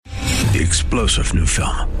The explosive new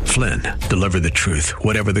film, Flynn, deliver the truth,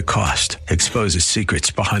 whatever the cost, exposes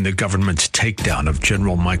secrets behind the government's takedown of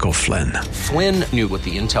General Michael Flynn. Flynn knew what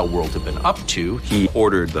the intel world had been up to. He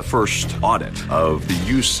ordered the first audit of the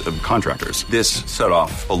use of contractors. This set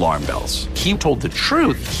off alarm bells. He told the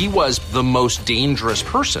truth. He was the most dangerous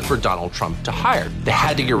person for Donald Trump to hire. They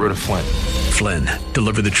had to get rid of Flynn. Flynn,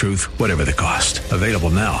 deliver the truth, whatever the cost. Available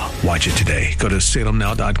now. Watch it today. Go to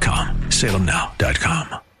salemnow.com.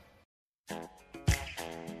 salemnow.com.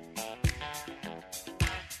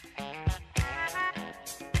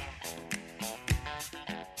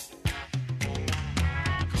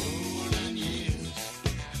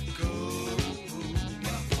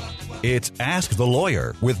 It's Ask the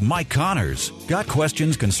Lawyer with Mike Connors. Got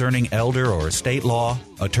questions concerning elder or estate law?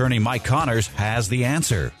 Attorney Mike Connors has the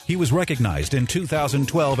answer. He was recognized in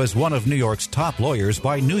 2012 as one of New York's top lawyers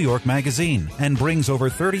by New York Magazine and brings over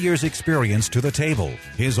 30 years' experience to the table.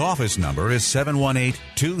 His office number is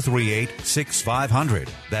 718-238-6500.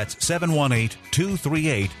 That's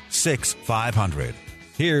 718-238-6500.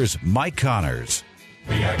 Here's Mike Connors.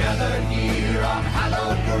 We are gathered here on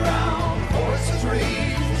hallowed ground, horses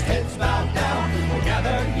raised, heads bowed down. We're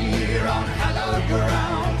gathered here on hallowed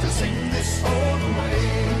ground to sing this old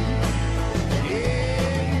way.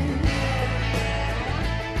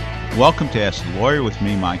 Yeah. Welcome to Ask the Lawyer with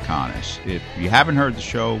me, Mike Connors. If you haven't heard the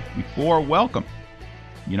show before, welcome.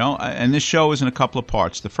 You know, and this show is in a couple of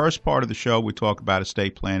parts. The first part of the show, we talk about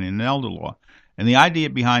estate planning and elder law. And the idea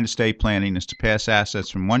behind estate planning is to pass assets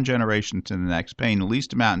from one generation to the next, paying the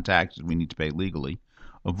least amount in taxes we need to pay legally,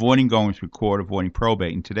 avoiding going through court, avoiding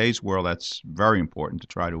probate. In today's world, that's very important to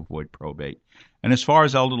try to avoid probate. And as far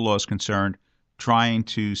as elder law is concerned, trying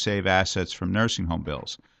to save assets from nursing home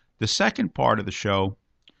bills. The second part of the show,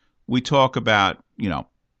 we talk about, you know,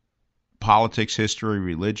 politics, history,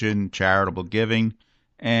 religion, charitable giving.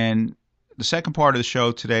 And the second part of the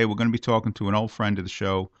show today, we're going to be talking to an old friend of the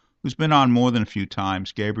show who's been on more than a few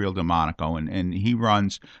times, Gabriel DeMonico, and he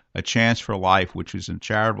runs A Chance for Life, which is a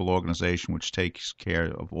charitable organization which takes care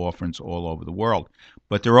of orphans all over the world.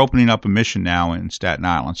 But they're opening up a mission now in Staten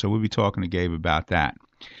Island, so we'll be talking to Gabe about that.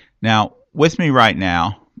 Now, with me right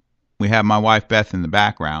now, we have my wife Beth in the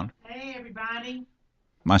background. Hey, everybody.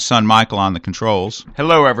 My son Michael on the controls.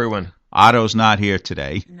 Hello, everyone. Otto's not here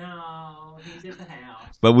today. No, he's at the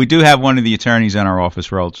house. But we do have one of the attorneys in our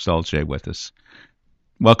office, Rose Dolce, with us.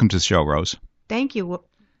 Welcome to the show, Rose. Thank you.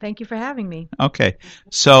 Thank you for having me. Okay,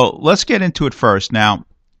 so let's get into it first. Now,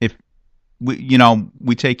 if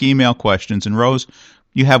we take email questions, and Rose,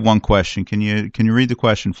 you have one question. Can you read the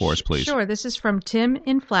question for us, please? Sure. This is from Tim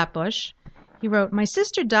in Flatbush. He wrote, "My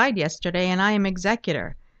sister died yesterday, and I am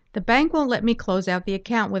executor. The bank won't let me close out the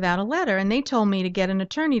account without a letter, and they told me to get an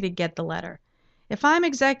attorney to get the letter. If I'm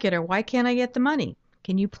executor, why can't I get the money?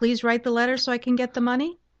 Can you please write the letter so I can get the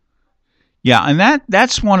money?" Yeah, and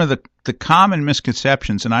that's one of the common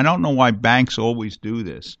misconceptions, and I don't know why banks always do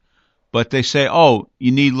this, but they say, oh,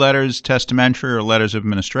 you need letters testamentary or letters of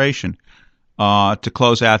administration to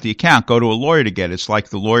close out the account. Go to a lawyer to get it. It's like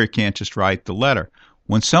the lawyer can't just write the letter.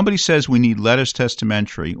 When somebody says we need letters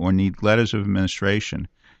testamentary or need letters of administration,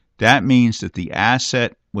 that means that the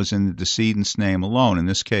asset was in the decedent's name alone. In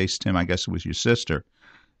this case, Tim, I guess it was your sister.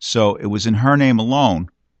 So it was in her name alone.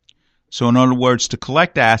 So in other words, to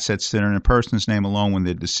collect assets that are in a person's name alone when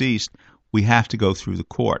they're deceased, we have to go through the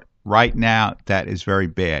court. Right now, that is very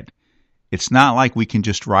bad. It's not like we can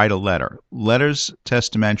just write a letter. Letters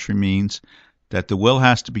testamentary means that the will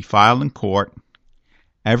has to be filed in court.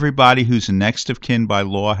 Everybody who's a next of kin by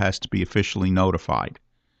law has to be officially notified.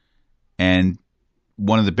 And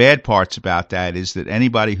one of the bad parts about that is that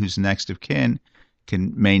anybody who's next of kin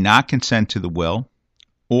may not consent to the will,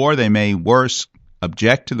 or they may, worse,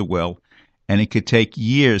 object to the will, and it could take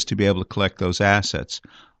years to be able to collect those assets.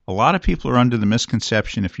 A lot of people are under the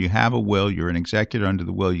misconception if you have a will, you're an executor under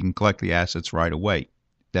the will, you can collect the assets right away.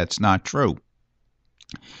 That's not true.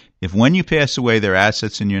 If when you pass away there are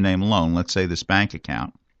assets in your name alone, let's say this bank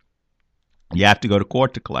account, you have to go to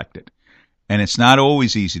court to collect it. And it's not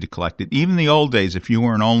always easy to collect it. Even in the old days, if you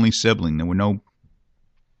were an only sibling, there were no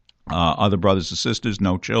other brothers or sisters,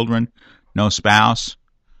 no children, no spouse,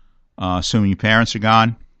 assuming your parents are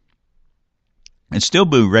gone, and still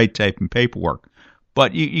be red tape and paperwork.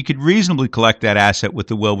 But you could reasonably collect that asset with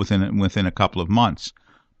the will within a couple of months.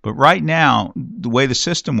 But right now, the way the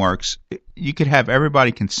system works, you could have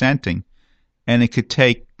everybody consenting, and it could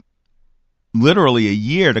take literally a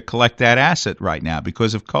year to collect that asset right now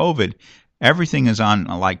because of COVID. Everything is on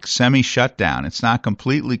like semi-shutdown. It's not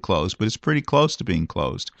completely closed, but it's pretty close to being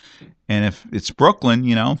closed. And if it's Brooklyn,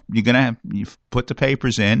 you're going to you put the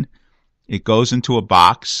papers in. It goes into a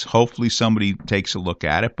box. Hopefully somebody takes a look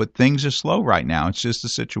at it, but things are slow right now. It's just a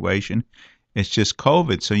situation. It's just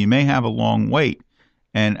COVID, so you may have a long wait.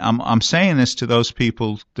 And I'm saying this to those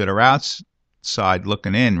people that are outside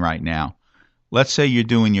looking in right now. Let's say you're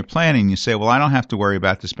doing your planning. You say, well, I don't have to worry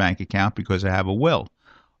about this bank account because I have a will.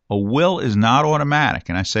 A will is not automatic,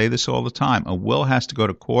 and I say this all the time. A will has to go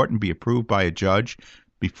to court and be approved by a judge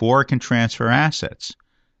before it can transfer assets.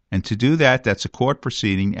 And to do that, that's a court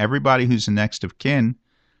proceeding. Everybody who's the next of kin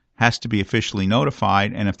has to be officially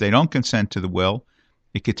notified, and if they don't consent to the will,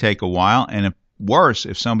 it could take a while. And if, worse,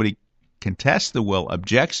 if somebody contests the will,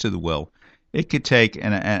 objects to the will, it could take,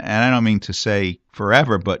 and I don't mean to say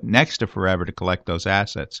forever, but next to forever to collect those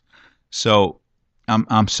assets. So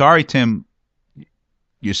I'm sorry, Tim.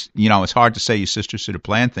 You know, it's hard to say your sister should have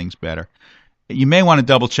planned things better. You may want to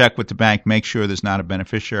double check with the bank, make sure there's not a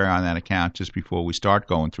beneficiary on that account just before we start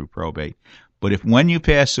going through probate. But if when you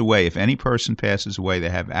pass away, if any person passes away, they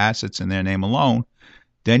have assets in their name alone,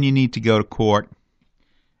 then you need to go to court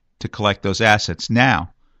to collect those assets.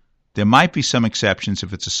 Now, there might be some exceptions.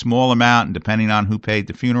 If it's a small amount, and depending on who paid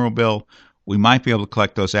the funeral bill, we might be able to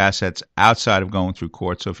collect those assets outside of going through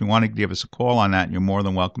court. So if you want to give us a call on that, you're more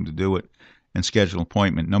than welcome to do it and schedule an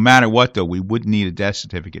appointment. No matter what, though, we would need a death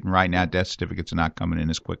certificate, and right now death certificates are not coming in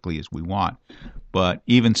as quickly as we want. But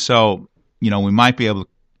even so, you know, we might be able to,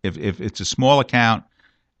 if it's a small account,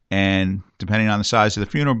 and depending on the size of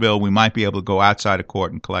the funeral bill, we might be able to go outside of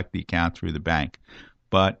court and collect the account through the bank.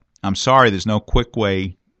 But I'm sorry, there's no quick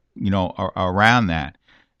way, you know, around that.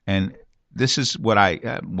 And this is what I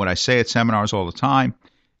say at seminars all the time,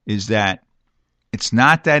 is that it's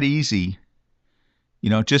not that easy. You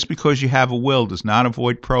know, just because you have a will does not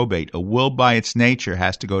avoid probate. A will by its nature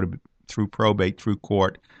has to go through probate, through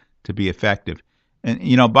court, to be effective. And,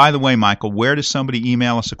 you know, by the way, Michael, where does somebody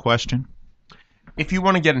email us a question? If you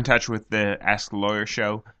want to get in touch with the Ask the Lawyer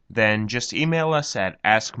show, then just email us at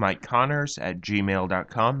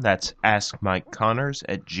askmikeconnors@gmail.com. That's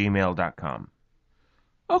askmikeconnors@gmail.com.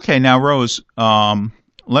 Okay, now, Rose, let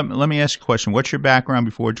me ask you a question. What's your background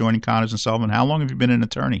before joining Connors & Sullivan? How long have you been an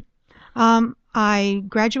attorney? I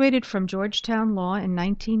graduated from Georgetown Law in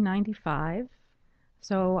 1995.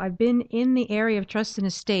 So I've been in the area of trust and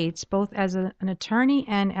estates, both as an attorney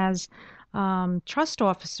and as trust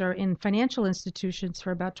officer in financial institutions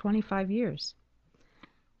for about 25 years.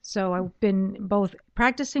 So I've been both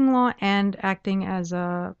practicing law and acting as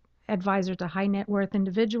a advisor to high net worth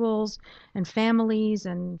individuals and families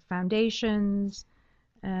and foundations.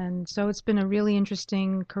 And so it's been a really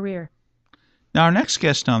interesting career. Now, our next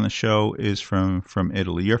guest on the show is from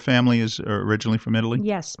Italy. Your family is originally from Italy?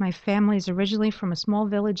 Yes, my family is originally from a small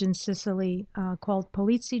village in Sicily called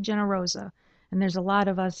Polizzi Generosa, and there's a lot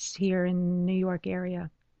of us here in New York area.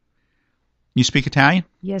 You speak Italian?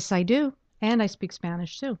 Yes, I do, and I speak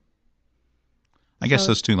Spanish too. I guess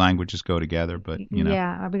those two languages go together, but you know.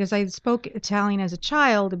 Yeah, because I spoke Italian as a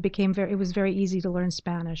child, it was very easy to learn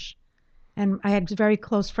Spanish, and I had very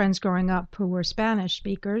close friends growing up who were Spanish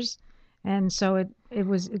speakers. And so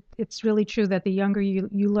it's really true that the younger you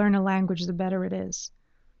learn a language, the better it is.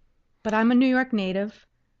 But I'm a New York native.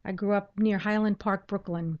 I grew up near Highland Park,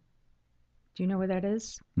 Brooklyn. Do you know where that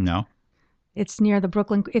is? No. It's near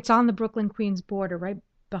it's on the Brooklyn-Queens border, right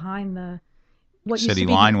behind the city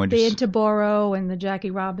line. The Interboro and the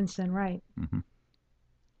Jackie Robinson, right. Mm-hmm.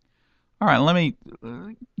 All right, let me,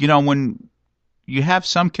 when you have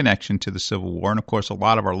some connection to the Civil War, and of course a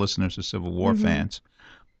lot of our listeners are Civil War fans,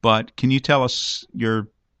 but can you tell us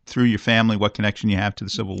through your family what connection you have to the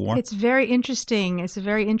Civil War? It's very interesting. It's a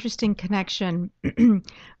very interesting connection.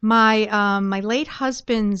 My late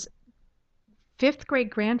husband's fifth great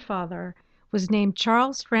grandfather was named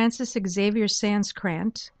Charles Francis Xavier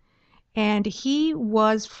Sanskrant, and he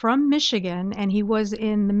was from Michigan, and he was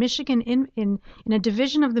in the Michigan in a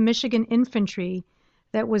division of the Michigan Infantry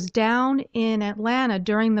that was down in Atlanta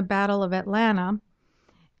during the Battle of Atlanta.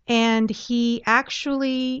 And he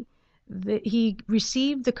actually he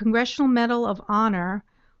received the Congressional Medal of Honor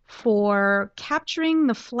for capturing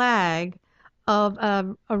the flag of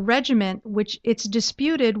a regiment, which it's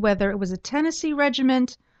disputed whether it was a Tennessee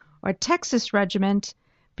regiment or a Texas regiment,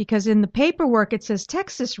 because in the paperwork it says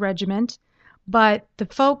Texas regiment, but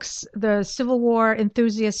the Civil War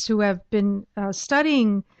enthusiasts who have been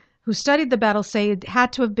studied the battle say it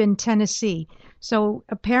had to have been Tennessee. So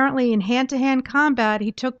apparently in hand-to-hand combat,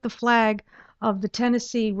 he took the flag of the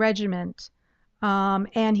Tennessee regiment,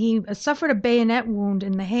 and he suffered a bayonet wound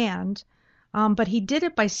in the hand, but he did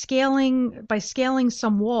it by scaling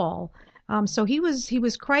some wall. So he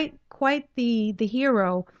was quite the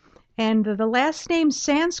hero. And the last name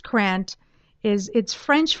Sanskrant it's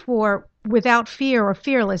French for without fear or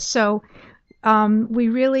fearless. So he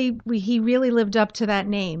really lived up to that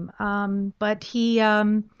name. But he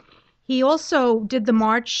also did the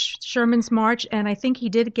march, Sherman's March, and I think he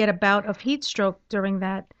did get a bout of heat stroke during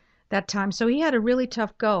that time. So he had a really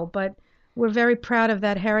tough go, but we're very proud of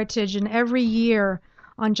that heritage. And every year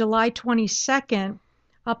on July 22nd,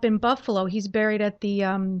 up in Buffalo, he's buried at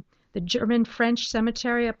the German-French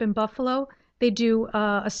cemetery up in Buffalo. They do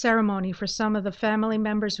a ceremony for some of the family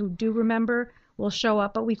members who do remember will show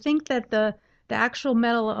up. But we think that the actual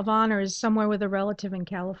Medal of Honor is somewhere with a relative in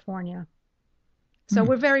California. So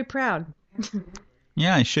we're very proud.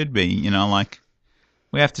 Yeah, it should be. Like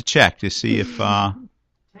we have to check to see if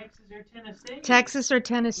Texas or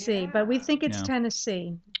Tennessee. But we think it's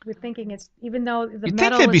Tennessee. We're thinking it's, even though the You'd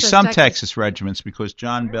medal think there'd be says some Texas regiments because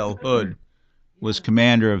John Bell Hood was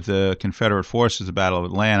commander of the Confederate forces at the Battle of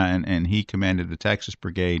Atlanta, and he commanded the Texas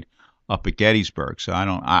Brigade up at Gettysburg. So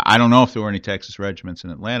I don't know if there were any Texas regiments in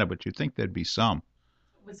Atlanta, but you'd think there'd be some.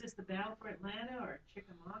 Was this the battle for Atlanta or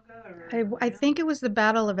Chickamauga? I think it was the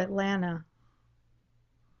Battle of Atlanta.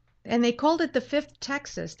 And they called it the 5th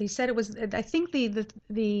Texas. They said it was, I think the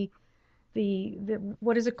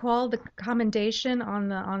what is it called? The commendation on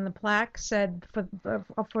the plaque said for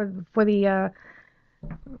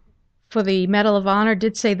the Medal of Honor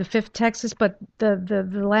did say the 5th Texas, but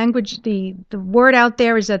the language, the word out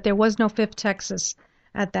there is that there was no 5th Texas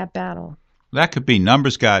at that battle. That could be.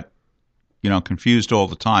 Numbers got confused all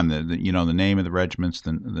the time. The name of the regiments,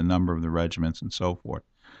 the number of the regiments, and so forth.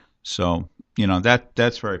 So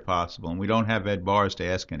that's very possible, and we don't have Ed Bars to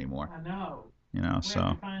ask anymore. I know.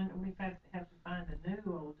 Mm-hmm. We have to find a new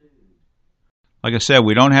old dude. Like I said,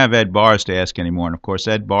 we don't have Ed Bars to ask anymore, and of course,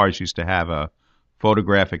 Ed Bars used to have a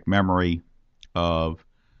photographic memory of.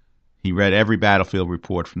 He read every battlefield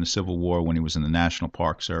report from the Civil War when he was in the National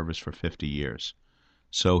Park Service for 50 years.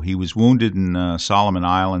 So he was wounded in Solomon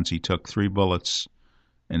Islands. He took 3 bullets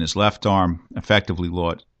in his left arm, effectively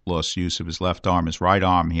lost use of his left arm. His right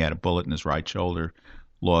arm, he had a bullet in his right shoulder,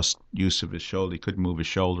 lost use of his shoulder. He couldn't move his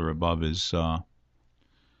shoulder above his, couldn't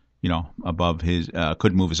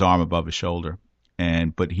move his arm above his shoulder.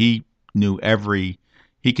 But he knew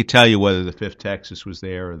he could tell you whether the 5th Texas was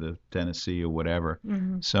there or the Tennessee or whatever.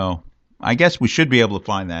 Mm-hmm. So I guess we should be able to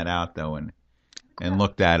find that out, though, and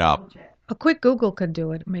look that up. A quick Google could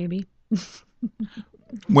do it, maybe.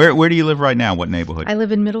 Where do you live right now? What neighborhood? I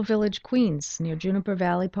live in Middle Village, Queens, near Juniper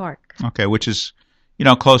Valley Park. Okay, which is,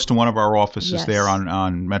 close to one of our offices there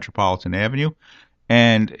on Metropolitan Avenue.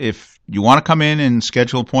 And if you want to come in and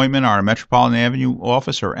schedule an appointment, our Metropolitan Avenue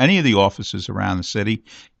office or any of the offices around the city,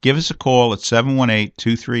 give us a call at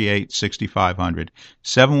 718-238-6500,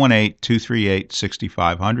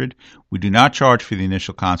 718-238-6500. We do not charge for the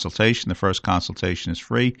initial consultation. The first consultation is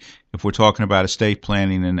free if we're talking about estate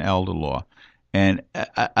planning and elder law. And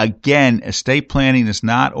again, estate planning is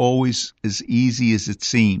not always as easy as it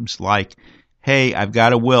seems. Like, hey, I've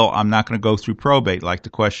got a will. I'm not going to go through probate, like the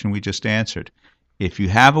question we just answered. If you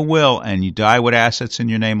have a will and you die with assets in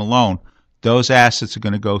your name alone, those assets are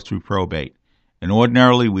going to go through probate. And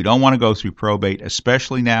ordinarily, we don't want to go through probate,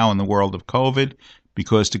 especially now in the world of COVID,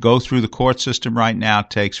 because to go through the court system right now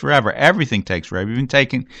takes forever. Everything takes forever. Even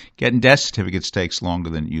getting death certificates takes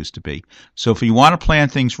longer than it used to be. So if you want to plan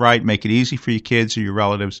things right, make it easy for your kids or your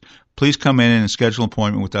relatives, please come in and schedule an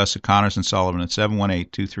appointment with us at Connors & Sullivan at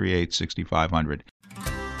 718-238-6500.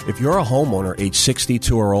 If you're a homeowner age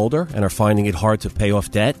 62 or older and are finding it hard to pay off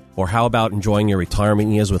debt, or how about enjoying your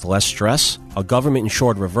retirement years with less stress? A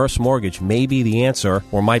government-insured reverse mortgage may be the answer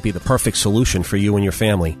or might be the perfect solution for you and your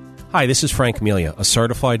family. Hi, this is Frank Melia, a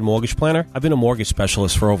certified mortgage planner. I've been a mortgage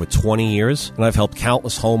specialist for over 20 years, and I've helped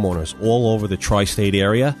countless homeowners all over the tri-state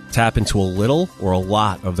area tap into a little or a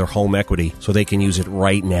lot of their home equity so they can use it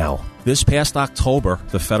right now. This past October,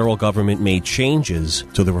 the federal government made changes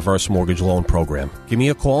to the reverse mortgage loan program. Give me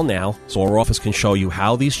a call now so our office can show you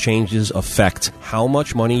how these changes affect how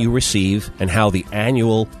much money you receive and how the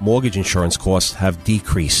annual mortgage insurance costs have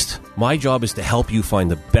decreased. My job is to help you find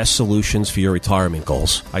the best solutions for your retirement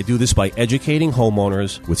goals. I do this by educating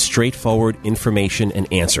homeowners with straightforward information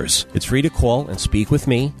and answers. It's free to call and speak with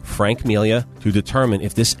me, Frank Melia, to determine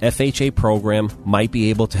if this FHA program might be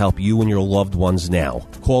able to help you and your loved ones now.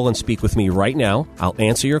 Call and speak with me right now. I'll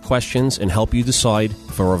answer your questions and help you decide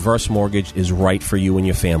if a reverse mortgage is right for you and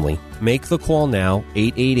your family. Make the call now,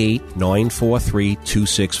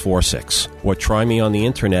 888-943-2646, or try me on the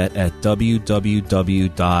internet at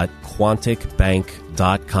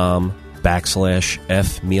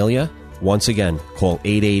www.quanticbank.com/fmelia. Once again, call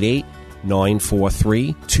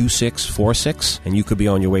 888-943-2646, and you could be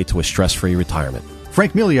on your way to a stress-free retirement.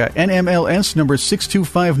 Frank Melia, NMLS number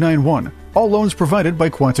 62591. All loans provided by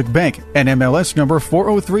Quantic Bank, NMLS number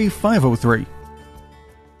 403503.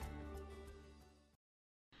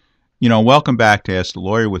 Welcome back to Ask the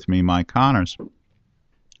Lawyer with me, Mike Connors.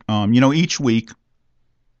 Each week,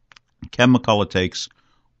 Kevin McCullough takes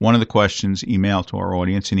one of the questions emailed to our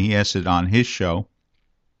audience, and he asks it on his show,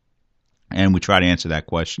 and we try to answer that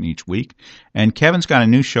question each week. And Kevin's got a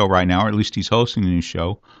new show right now, or at least he's hosting a new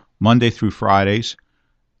show, Monday through Fridays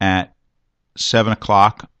at 7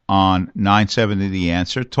 o'clock on 970 The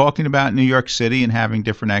Answer, talking about New York City and having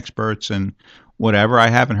different experts and whatever. I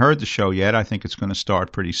haven't heard the show yet. I think it's going to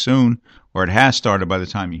start pretty soon, or it has started by the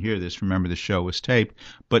time you hear this. Remember, the show was taped.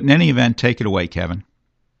 But in any event, take it away, Kevin.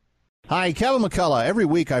 Hi, Kevin McCullough. Every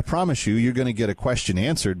week, I promise you're going to get a question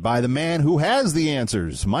answered by the man who has the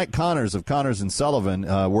answers. Mike Connors of Connors & Sullivan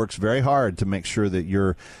works very hard to make sure that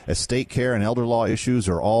your estate care and elder law issues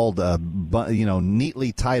are all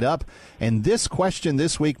neatly tied up. And this question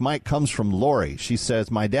this week, Mike, comes from Lori. She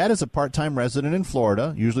says, my dad is a part-time resident in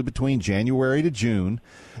Florida, usually between January to June.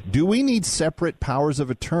 Do we need separate powers of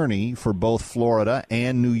attorney for both Florida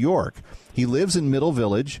and New York? He lives in Middle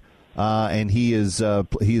Village. And he is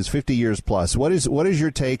 50 years plus. What is your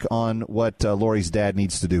take on what Lori's dad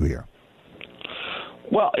needs to do here?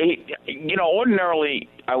 Well, ordinarily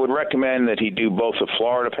I would recommend that he do both a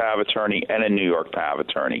Florida power of attorney and a New York power of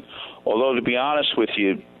attorney. Although, to be honest with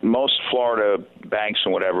you, most Florida banks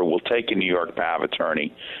and whatever will take a New York power of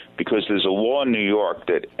attorney because there's a law in New York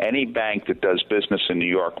that any bank that does business in New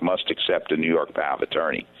York must accept a New York power of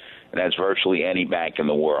attorney, and that's virtually any bank in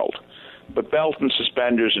the world. But belt and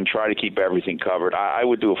suspenders and try to keep everything covered. I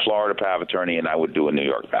would do a Florida power of attorney, and I would do a New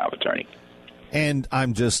York power of attorney. And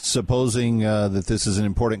I'm just supposing that this is an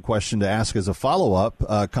important question to ask as a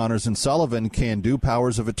follow-up. Connors & Sullivan can do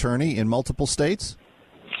powers of attorney in multiple states?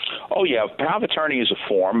 Oh, yeah. Power of attorney is a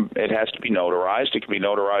form. It has to be notarized. It can be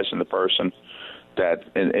notarized in the person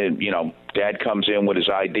that, Dad comes in with his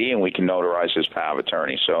ID, and we can notarize his power of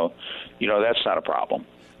attorney. So, that's not a problem.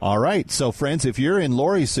 All right. So, friends, if you're in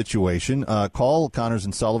Lori's situation, call Connors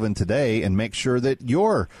 & Sullivan today and make sure that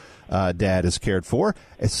your dad is cared for.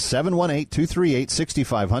 It's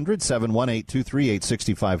 718-238-6500,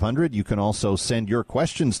 718-238-6500. You can also send your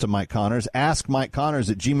questions to Mike Connors. Ask Mike Connors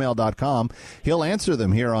at gmail.com. He'll answer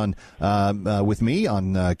them here on with me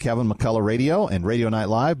on Kevin McCullough Radio and Radio Night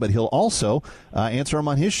Live, but he'll also answer them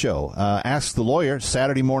on his show. Ask the Lawyer,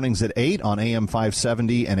 Saturday mornings at 8 on AM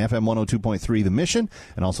 570 and FM 102.3 The Mission,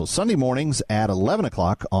 and also Sunday mornings at 11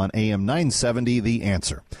 o'clock on AM 970 The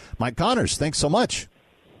Answer. Mike Connors, thanks so much.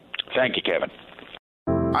 Thank you, Kevin.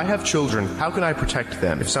 I have children. How can I protect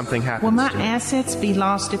them if something happens? Will my assets be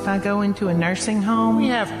lost if I go into a nursing home? We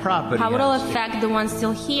have property. How will it affect the ones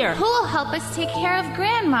still here? Who will help us take care of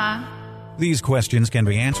Grandma? These questions can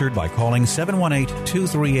be answered by calling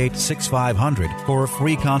 718-238-6500 for a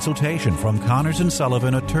free consultation from Connors &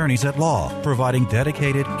 Sullivan Attorneys at Law, providing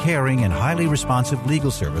dedicated, caring, and highly responsive legal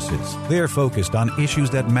services. They're focused on issues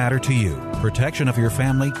that matter to you: protection of your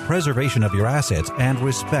family, preservation of your assets, and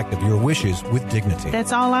respect of your wishes with dignity.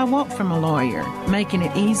 That's all I want from a lawyer, making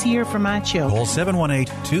it easier for my children. Call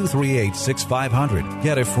 718-238-6500.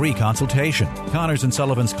 Get a free consultation. Connors &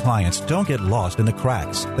 Sullivan's clients don't get lost in the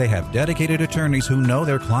cracks. They have dedicated attorneys who know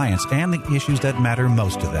their clients and the issues that matter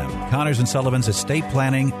most to them. Connors & Sullivan's estate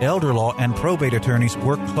planning, elder law, and probate attorneys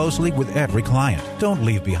work closely with every client. Don't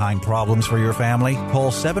leave behind problems for your family.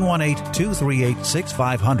 Call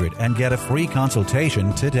 718-238-6500 and get a free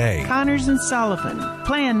consultation today. Connors & Sullivan.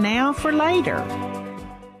 Plan now for later.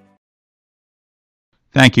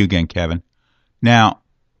 Thank you again, Kevin. Now,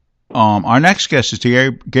 our next guest is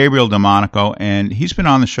Gabriel DeMonico, and he's been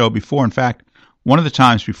on the show before. In fact, one of the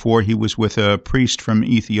times before, he was with a priest from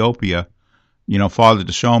Ethiopia, Father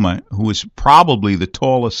Deshoma, who is probably the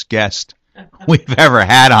tallest guest we've ever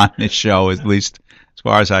had on this show, at least as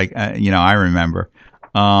far as I remember.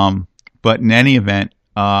 But in any event,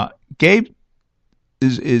 Gabe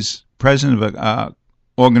is president of an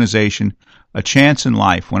organization, A Chance in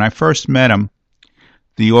Life. When I first met him,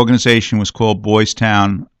 the organization was called Boys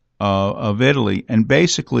Town of Italy, and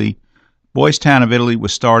basically Boys Town of Italy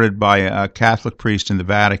was started by a Catholic priest in the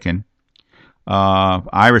Vatican,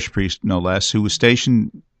 Irish priest no less, who was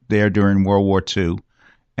stationed there during World War II.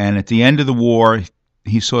 And at the end of the war,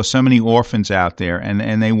 he saw so many orphans out there,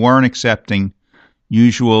 and they weren't accepting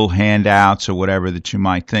usual handouts or whatever that you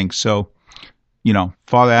might think. So,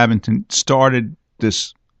 Father Abington started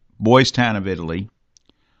this Boys Town of Italy,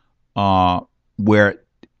 where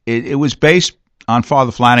it was based on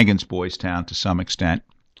Father Flanagan's Boys Town to some extent.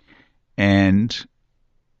 And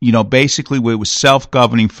basically it was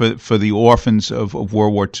self-governing for the orphans of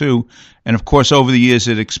World War II. And, of course, over the years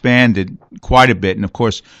it expanded quite a bit. And, of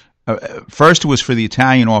course, first it was for the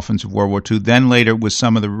Italian orphans of World War II. Then later it was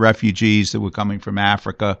some of the refugees that were coming from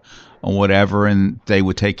Africa or whatever, and they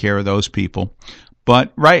would take care of those people.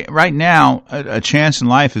 But right now, A Chance in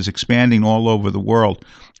Life is expanding all over the world.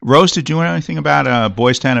 Rose, did you know anything about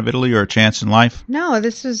Boys Town of Italy or A Chance in Life? No,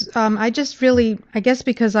 this is, I guess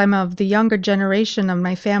because I'm of the younger generation of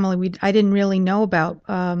my family, I didn't really know about,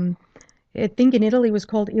 I think in Italy it was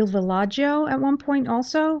called Il Villaggio at one point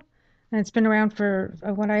also, and it's been around for,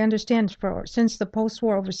 what I understand, since the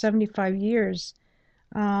post-war, over 75 years,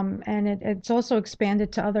 and it's also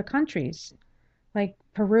expanded to other countries, like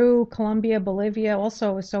Peru, Colombia, Bolivia,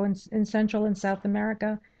 also so in Central and South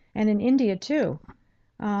America, and in India too.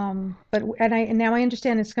 But now I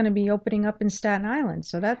understand it's going to be opening up in Staten Island,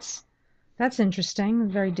 so that's interesting,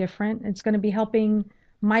 very different. It's going to be helping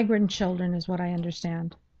migrant children, is what I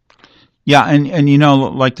understand. Yeah, and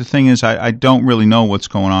like the thing is, I don't really know what's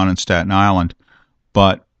going on in Staten Island,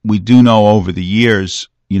 but we do know over the years,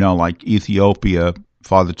 like Ethiopia,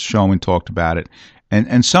 Father Showman talked about it,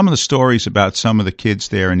 and some of the stories about some of the kids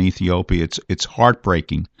there in Ethiopia, it's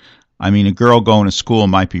heartbreaking. I mean, a girl going to school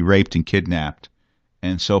might be raped and kidnapped.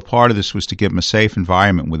 And so part of this was to give them a safe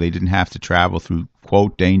environment where they didn't have to travel through,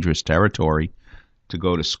 quote, dangerous territory to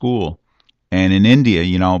go to school. And in India,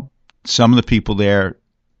 some of the people there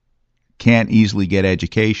can't easily get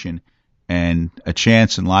education. And A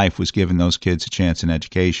Chance in Life was giving those kids a chance in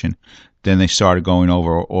education. Then they started going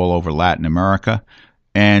all over Latin America.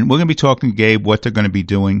 And we're going to be talking to Gabe what they're going to be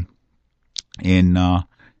doing in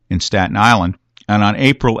Staten Island. And on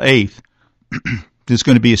April 8th, there's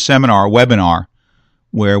going to be a webinar,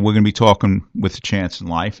 where we're going to be talking with A Chance in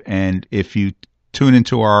Life. And if you tune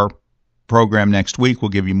into our program next week, we'll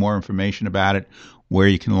give you more information about it, where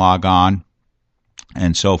you can log on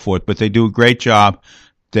and so forth. But they do a great job.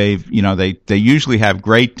 They usually have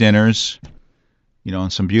great dinners, in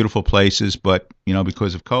some beautiful places, but,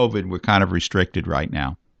 because of COVID, we're kind of restricted right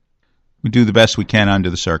now. We do the best we can under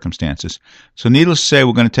the circumstances. So needless to say,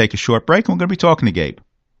 we're going to take a short break, and we're going to be talking to Gabe.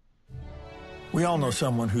 We all know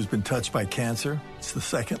someone who's been touched by cancer. It's the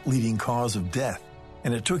second leading cause of death,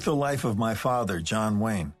 and it took the life of my father, John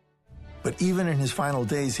Wayne. But even in his final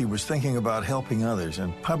days, he was thinking about helping others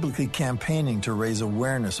and publicly campaigning to raise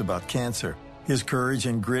awareness about cancer. His courage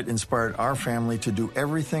and grit inspired our family to do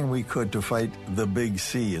everything we could to fight the big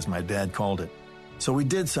C, as my dad called it. So we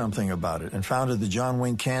did something about it and founded the John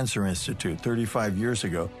Wayne Cancer Institute 35 years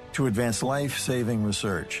ago to advance life-saving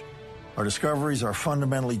research. Our discoveries are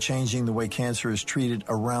fundamentally changing the way cancer is treated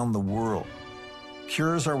around the world.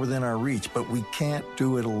 Cures are within our reach, but we can't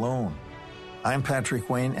do it alone. I'm Patrick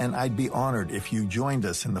Wayne, and I'd be honored if you joined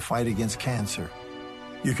us in the fight against cancer.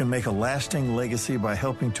 You can make a lasting legacy by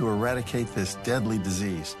helping to eradicate this deadly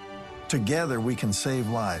disease. Together, we can save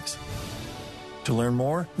lives. To learn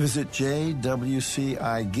more, visit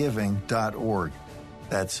jwcigiving.org.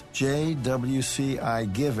 That's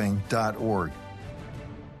jwcigiving.org.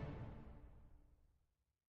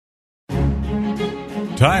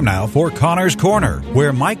 Time now for Connor's Corner,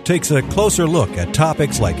 where Mike takes a closer look at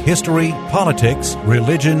topics like history, politics,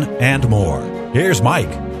 religion, and more. Here's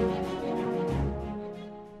Mike.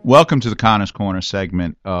 Welcome to the Connor's Corner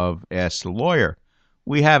segment of Ask the Lawyer.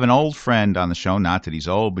 We have an old friend on the show, not that he's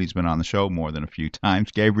old, but he's been on the show more than a few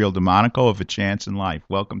times, Gabriel DeMonico of A Chance in Life.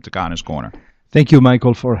 Welcome to Connor's Corner. Thank you,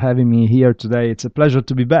 Michael, for having me here today. It's a pleasure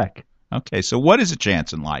to be back. Okay, so what is A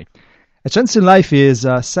Chance in Life? A Chance in Life is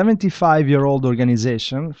a 75-year-old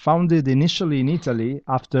organization founded initially in Italy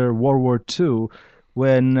after World War II,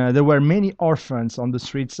 when there were many orphans on the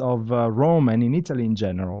streets of Rome and in Italy in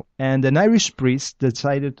general. And an Irish priest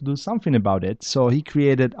decided to do something about it, so he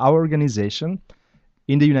created our organization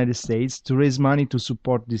in the United States to raise money to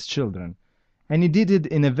support these children. And he did it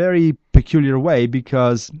in a very peculiar way,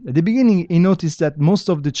 because at the beginning he noticed that most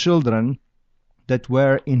of the children that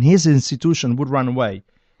were in his institution would run away,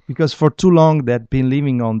 because for too long they'd been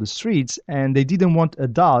living on the streets and they didn't want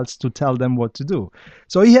adults to tell them what to do.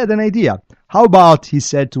 So he had an idea. How about, he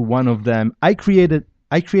said to one of them, I create a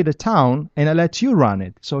town and I let you run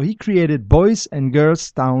it. So he created Boys and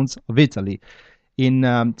Girls Towns of Italy in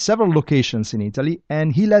several locations in Italy,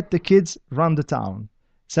 and he let the kids run the town.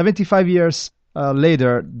 75 years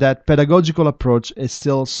later, that pedagogical approach is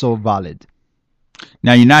still so valid.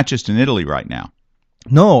 Now, you're not just in Italy right now.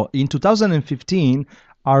 No, in 2015,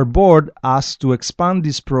 our board asked to expand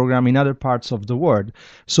this program in other parts of the world.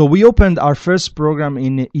 So we opened our first program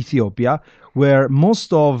in Ethiopia, where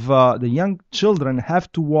most of the young children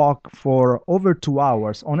have to walk for over 2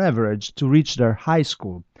 hours on average to reach their high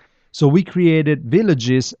school. So we created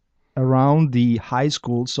villages around the high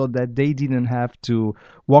school so that they didn't have to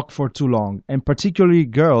walk for too long. And particularly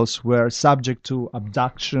girls were subject to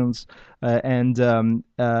abductions, and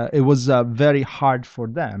it was very hard for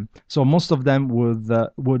them. So most of them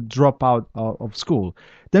would drop out of school.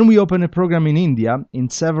 Then we opened a program in India in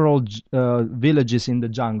several villages in the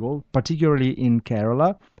jungle, particularly in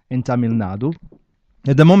Kerala and Tamil Nadu.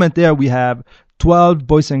 At the moment there we have 12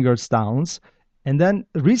 boys and girls towns. And then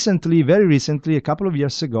recently, very recently, a couple of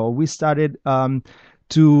years ago, we started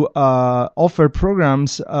to offer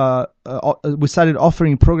programs. We started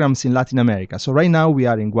offering programs in Latin America. So right now we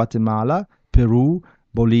are in Guatemala, Peru,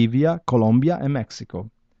 Bolivia, Colombia, and Mexico.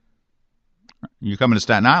 You're coming to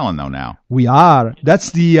Staten Island, though, now. We are.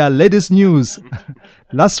 That's the latest news.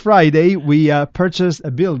 Last Friday, we purchased a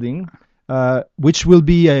building which will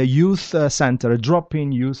be a youth center, a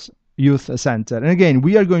drop-in youth center. And again,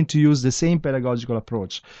 we are going to use the same pedagogical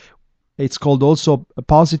approach. It's called also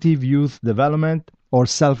positive youth development or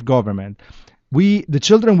self-government. The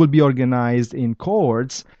children will be organized in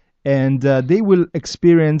cohorts, and they will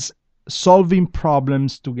experience solving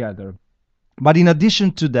problems together. But in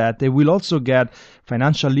addition to that, they will also get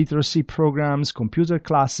financial literacy programs, computer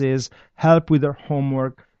classes, help with their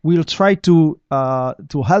homework. We'll try to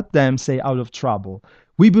help them stay out of trouble.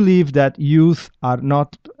 We believe that youth are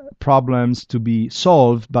not problems to be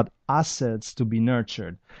solved, but assets to be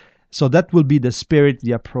nurtured. So that will be the spirit,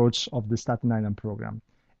 the approach of the Staten Island program.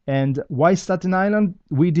 And why Staten Island?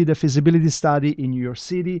 We did a feasibility study in New York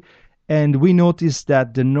City, and we noticed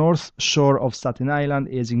that the North Shore of Staten Island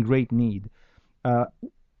is in great need.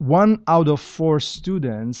 1 out of 4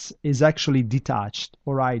 students is actually detached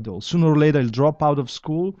or idle. Sooner or later, they'll drop out of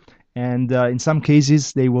school, and in some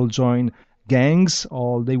cases, they will join gangs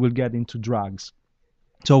or they will get into drugs.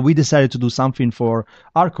 So we decided to do something for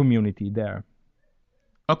our community there.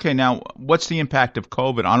 Okay, now, what's the impact of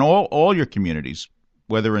COVID on all your communities,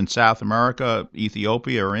 whether in South America,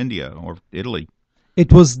 Ethiopia, or India, or Italy?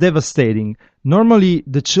 It was devastating. Normally,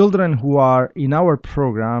 the children who are in our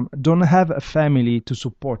program don't have a family to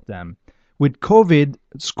support them. With COVID,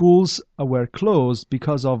 schools were closed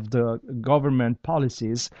because of the government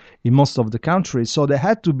policies in most of the countries, so they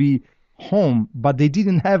had to be home, but they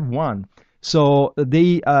didn't have one. So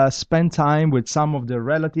they spend time with some of their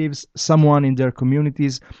relatives, someone in their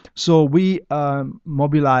communities. So we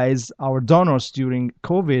mobilized our donors during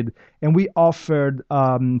COVID, and we offered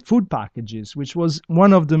food packages, which was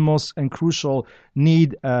one of the most and crucial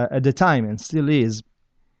need at the time, and still is,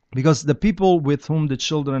 because the people with whom the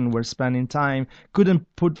children were spending time couldn't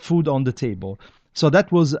put food on the table. So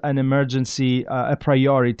that was an emergency, a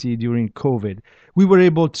priority during COVID. We were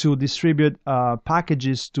able to distribute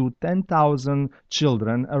packages to 10,000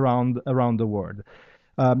 children around the world.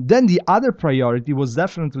 Then the other priority was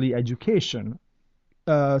definitely education.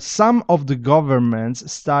 Some of the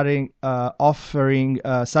governments started offering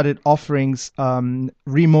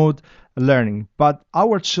remote learning, but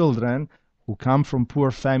our children who come from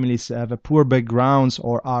poor families, have a poor backgrounds,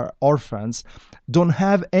 or are orphans, don't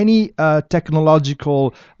have any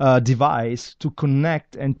technological device to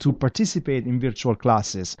connect and to participate in virtual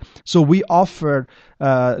classes. So we offered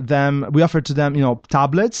to them,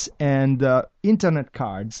 tablets and internet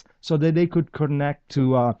cards so that they could connect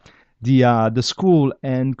to the school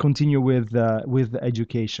and continue with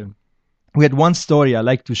education. We had one story I'd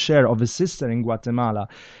like to share of a sister in Guatemala.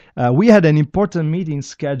 We had an important meeting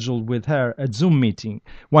scheduled with her, a Zoom meeting,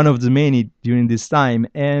 one of the many during this time,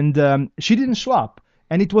 and she didn't show up.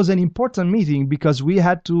 And it was an important meeting because we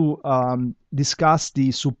had to discuss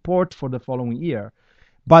the support for the following year.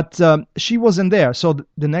 But she wasn't there. So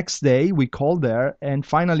the next day we called her, and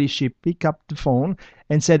finally she picked up the phone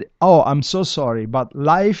and said, "Oh, I'm so sorry, but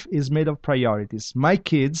life is made of priorities. My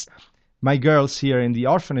kids, my girls here in the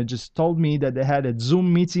orphanages told me that they had a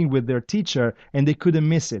Zoom meeting with their teacher and they couldn't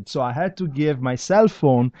miss it. So I had to give my cell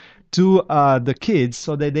phone to the kids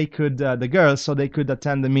so that they could, the girls, so they could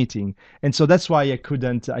attend the meeting. And so that's why I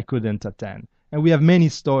couldn't attend." And we have many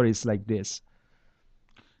stories like this.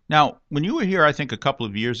 Now, when you were here, I think a couple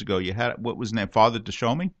of years ago, you had, what was his name, Father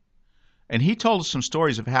Dashomi? And he told us some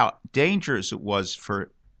stories of how dangerous it was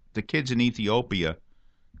for the kids in Ethiopia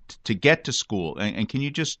to get to school. And can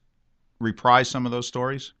you just reprise some of those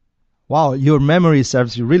stories? Wow, your memory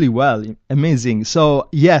serves you really well. Amazing. So,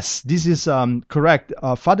 yes, this is correct.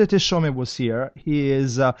 Father Teshome was here. He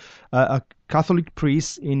is a Catholic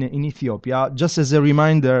priest in Ethiopia. Just as a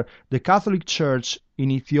reminder, the Catholic Church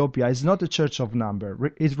in Ethiopia is not a church of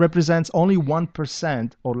number. It represents only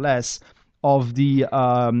 1% or less of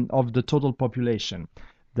the total population.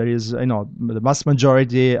 There is, the vast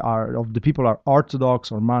majority of the people are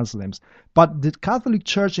Orthodox or Muslims. But the Catholic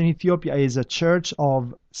Church in Ethiopia is a church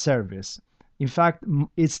of service. In fact,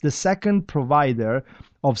 it's the second provider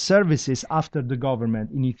of services after the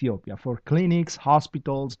government in Ethiopia for clinics,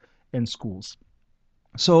 hospitals, and schools.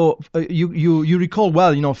 So you recall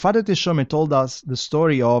well, Father Teshome told us the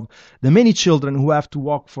story of the many children who have to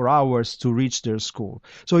walk for hours to reach their school.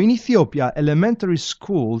 So in Ethiopia, elementary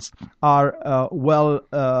schools are are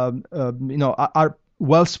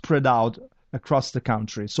well spread out across the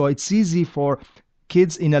country. So it's easy for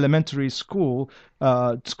kids in elementary schools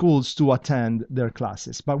to attend their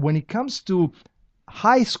classes. But when it comes to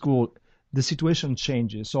high school, the situation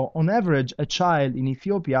changes. So on average, a child in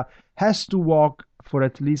Ethiopia has to walk for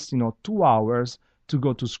at least 2 hours to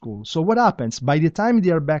go to school. So what happens? By the time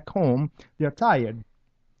they are back home, they are tired.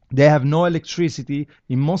 They have no electricity,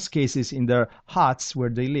 in most cases in their huts where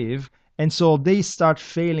they live, and so they start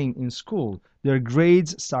failing in school. Their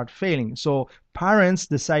grades start failing. So parents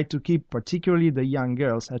decide to keep particularly the young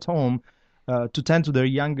girls at home to tend to their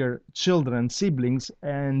younger children, siblings,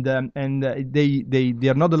 and they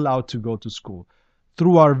are not allowed to go to school.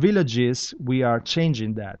 Through our villages, we are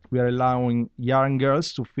changing that. We are allowing young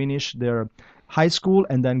girls to finish their high school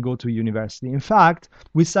and then go to university. In fact,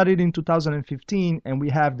 we started in 2015, and we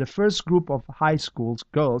have the first group of high school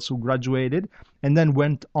girls who graduated and then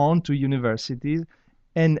went on to universities,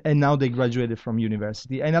 and now they graduated from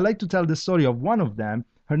university. And I like to tell the story of one of them.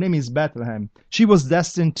 Her name is Bethlehem. She was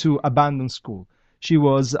destined to abandon school. She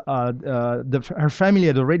was her family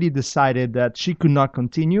had already decided that she could not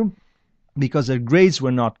continue because her grades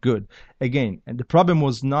were not good. Again, and the problem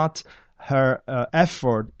was not her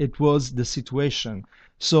effort, it was the situation.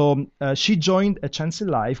 So she joined A Chance in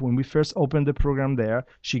Life when we first opened the program there.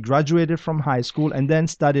 She graduated from high school and then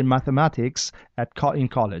studied mathematics in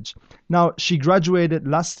college. Now, she graduated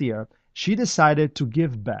last year. She decided to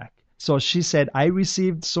give back. So she said, I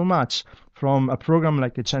received so much from a program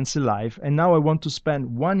like A Chance in Life, and now I want to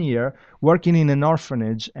spend 1 year working in an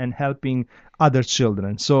orphanage and helping other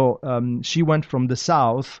children. So she went from the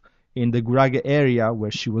south in the Gurage area where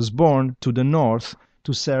she was born to the north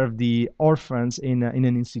to serve the orphans in an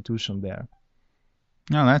institution there.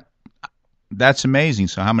 No, that's amazing.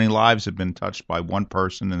 So how many lives have been touched by one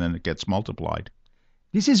person, and then it gets multiplied?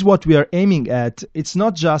 This is what we are aiming at. It's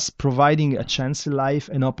not just providing a chance in life,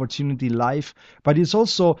 an opportunity life, but it's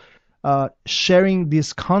also sharing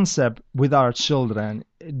this concept with our children.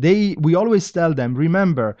 We always tell them,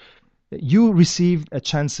 remember, you received a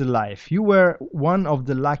chance in life. You were one of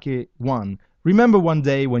the lucky one. Remember one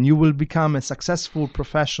day when you will become a successful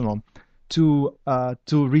professional to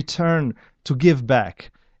return, to give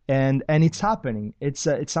back. And it's happening. It's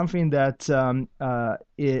something that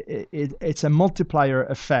it's a multiplier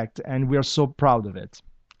effect, and we are so proud of it.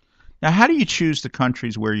 Now, how do you choose the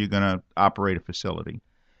countries where you're going to operate a facility?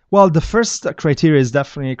 Well, the first criterion is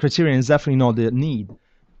definitely know the need,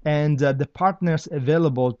 and the partners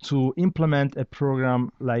available to implement a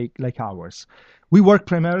program like ours. We work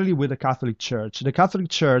primarily with the Catholic Church. The Catholic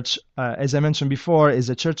Church, as I mentioned before, is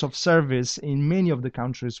a church of service in many of the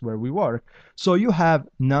countries where we work. So you have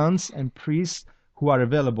nuns and priests who are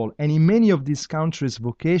available. And in many of these countries,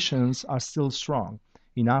 vocations are still strong.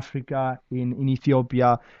 In Africa, in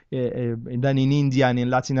Ethiopia, and then in India and in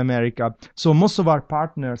Latin America. So most of our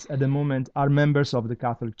partners at the moment are members of the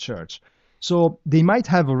Catholic Church. So they might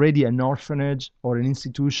have already an orphanage or an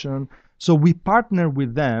institution. So we partner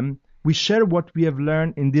with them. We share what we have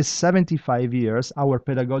learned in these 75 years, our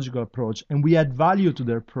pedagogical approach, and we add value to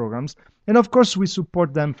their programs. And of course, we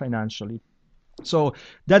support them financially. So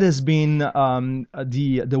that has been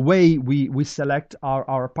the way we select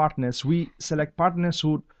our partners. We select partners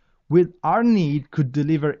who, with our need, could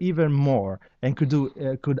deliver even more and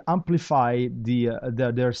could amplify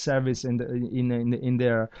their service in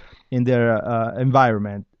their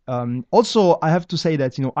environment. Also, I have to say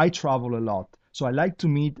that I travel a lot. So I like to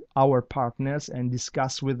meet our partners and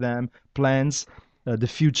discuss with them plans, the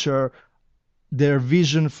future, their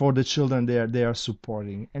vision for the children they are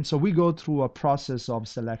supporting. And so we go through a process of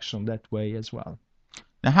selection that way as well.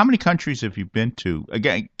 Now, how many countries have you been to?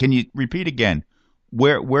 Again, can you repeat again?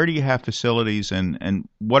 Where do you have facilities, and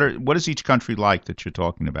what is each country like that you're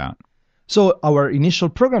talking about? So our initial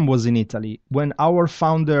program was in Italy. When our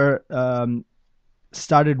founder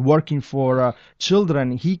started working for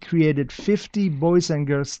children, he created 50 boys and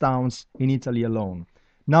girls towns in Italy alone.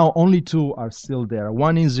 Now only 2 are still there.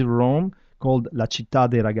 One is in Rome, called La Città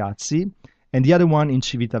dei Ragazzi, and the other one in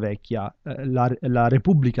Civitavecchia, La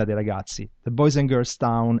Repubblica dei Ragazzi, the Boys and Girls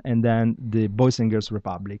Town, and then the Boys and Girls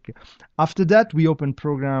Republic. After that, we opened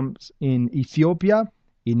programs in Ethiopia,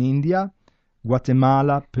 in India,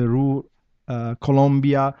 Guatemala, Peru,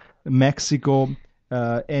 Colombia, Mexico,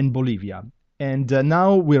 and Bolivia. And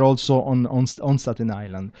now we're also on Staten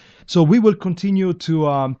Island. So we will continue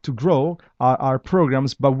to grow our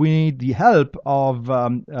programs, but we need the help of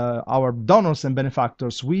our donors and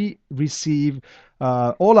benefactors. We receive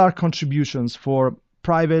all our contributions for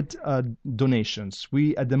private donations.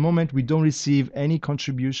 At the moment, we don't receive any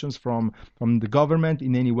contributions from the government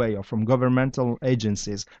in any way or from governmental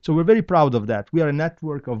agencies. So we're very proud of that. We are a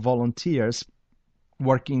network of volunteers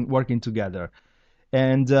working together.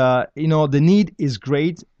 And, the need is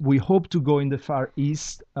great. We hope to go in the Far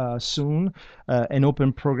East soon and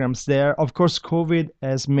open programs there. Of course, COVID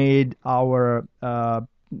has made our,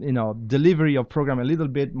 delivery of program a little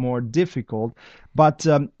bit more difficult. But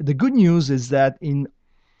the good news is that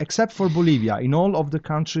except for Bolivia, in all of the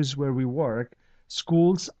countries where we work,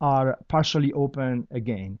 schools are partially open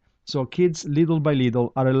again. So kids, little by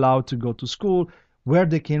little, are allowed to go to school, where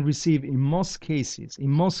they can receive, in most cases,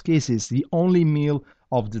 the only meal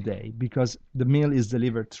of the day, because the meal is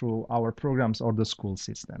delivered through our programs or the school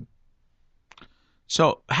system.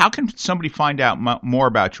 So how can somebody find out more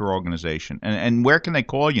about your organization, and where can they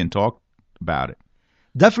call you and talk about it?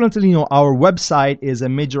 Definitely, our website is a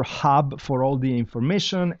major hub for all the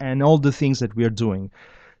information and all the things that we are doing.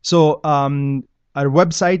 So our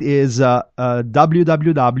website is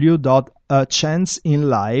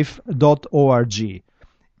www.chanceinlife.org.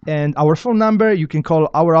 And our phone number, you can call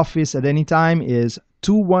our office at any time, is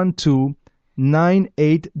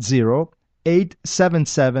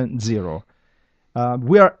 212-980-8770.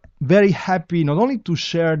 We are very happy not only to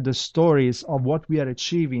share the stories of what we are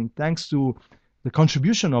achieving thanks to the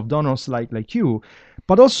contribution of donors like you,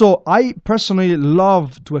 but also I personally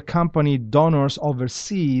love to accompany donors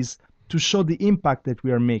overseas to show the impact that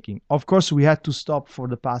we are making. Of course, we had to stop for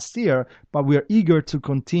the past year, but we are eager to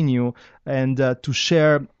continue and to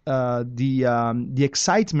share the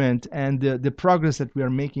excitement and the progress that we are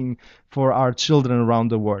making for our children around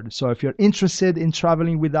the world. So if you're interested in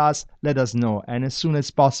traveling with us, let us know. And as soon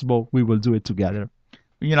as possible, we will do it together.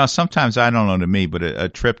 Sometimes, I don't know, to me, but a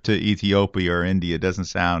trip to Ethiopia or India doesn't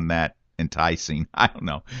sound that enticing. I don't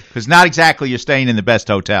know. Because not exactly you're staying in the best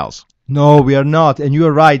hotels. No, we are not. And you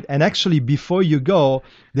are right. And actually, before you go,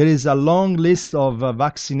 there is a long list of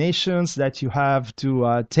vaccinations that you have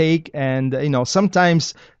to take. And,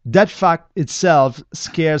 sometimes that fact itself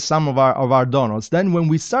scares some of our donors. Then when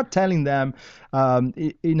we start telling them,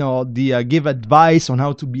 give advice on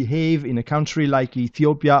how to behave in a country like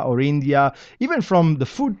Ethiopia or India, even from the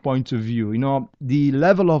food point of view, the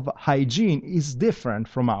level of hygiene is different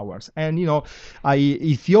from ours. And,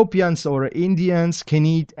 Ethiopians or Indians can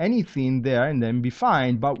eat anything there and then be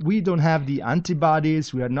fine, but we don't have the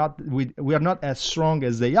antibodies. We are not as strong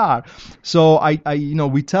as they are. So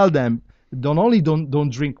we tell them, don't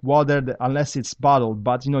drink water unless it's bottled,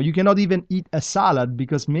 but you cannot even eat a salad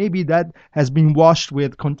because maybe that has been washed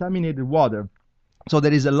with contaminated water. So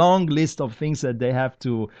there is a long list of things that they have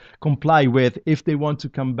to comply with if they want to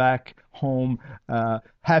come back home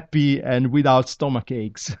happy and without stomach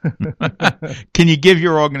aches. Can you give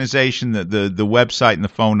your organization the website and the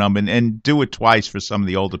phone number, and do it twice for some of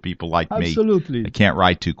the older people like me? Absolutely. I can't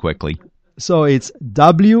write too quickly. So it's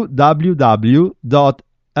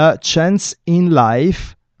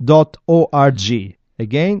www.chanceinlife.org.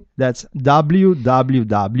 Again, that's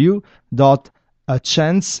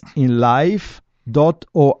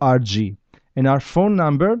www.chanceinlife.org. And our phone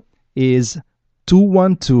number is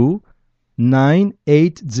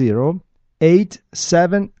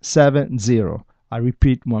 212-980-8770. I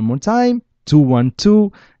repeat one more time,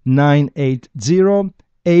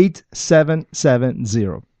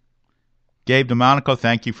 212-980-8770. Gabe DeMonico,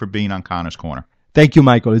 thank you for being on Connor's Corner. Thank you,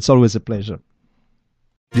 Michael. It's always a pleasure.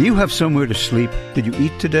 Do you have somewhere to sleep? Did you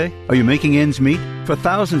eat today? Are you making ends meet? For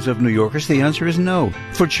thousands of New Yorkers, the answer is no.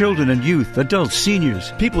 For children and youth, adults,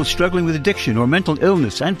 seniors, people struggling with addiction or mental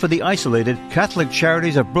illness, and for the isolated, Catholic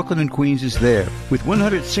Charities of Brooklyn and Queens is there. With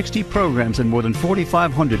 160 programs and more than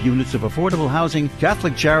 4,500 units of affordable housing,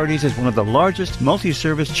 Catholic Charities is one of the largest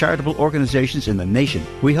multi-service charitable organizations in the nation.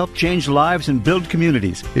 We help change lives and build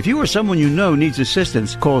communities. If you or someone you know needs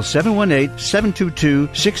assistance, call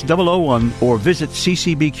 718-722-6001 or visit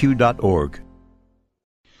ccbq.org.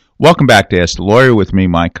 Welcome back to Ask the Lawyer with me,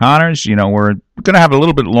 Mike Connors. We're going to have a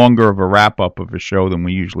little bit longer of a wrap-up of a show than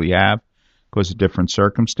we usually have because of different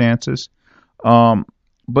circumstances.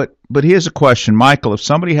 But here's a question. Michael, if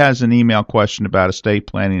somebody has an email question about estate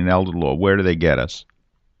planning and elder law, where do they get us?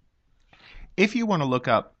 If you want to look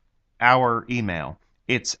up our email,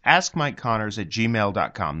 it's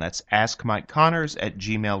askmikeconnors@gmail.com. That's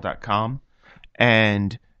askmikeconnors@gmail.com.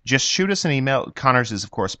 And just shoot us an email. Connors is, of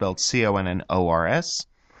course, spelled Connors.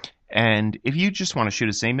 And if you just want to shoot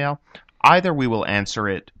us an email, either we will answer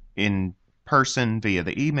it in person via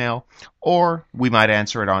the email, or we might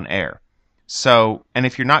answer it on air. So, and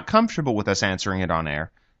if you're not comfortable with us answering it on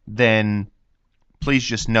air, then please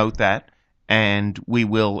just note that, and we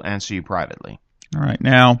will answer you privately. All right.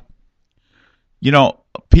 Now,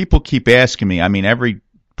 people keep asking me, I mean,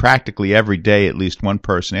 practically every day, at least one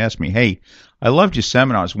person asks me, hey, I loved your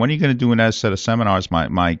seminars. When are you going to do another set of seminars?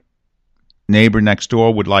 My neighbor next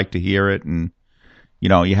door would like to hear it. And,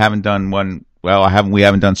 you haven't done one. Well, we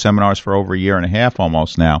haven't done seminars for over a year and a half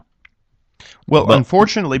almost now. Well,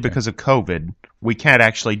 unfortunately, because of COVID, we can't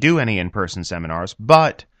actually do any in-person seminars.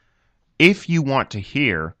 But if you want to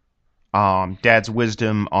hear Dad's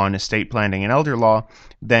wisdom on estate planning and elder law,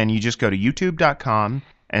 then you just go to youtube.com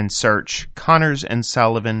and search Connors and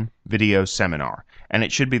Sullivan Video Seminar. And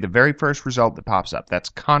it should be the very first result that pops up. That's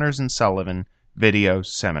Connors and Sullivan Video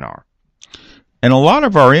Seminar. And a lot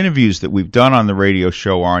of our interviews that we've done on the radio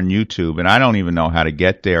show are on YouTube, and I don't even know how to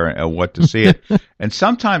get there or what to see it. And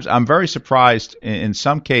sometimes I'm very surprised in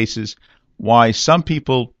some cases why some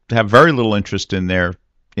people have very little interest in their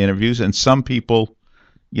interviews, and some people,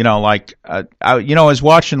 I was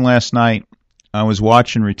watching last night, I was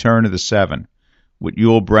watching Return of the Seven with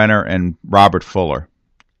Yul Brynner and Robert Fuller.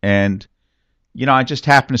 And, I just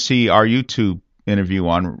happened to see our YouTube interview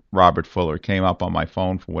on Robert Fuller. It came up on my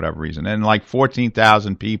phone for whatever reason. And like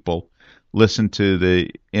 14,000 people listened to the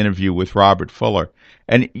interview with Robert Fuller.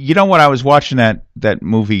 And you know what? I was watching that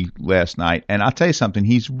movie last night, and I'll tell you something.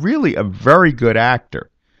 He's really a very good actor.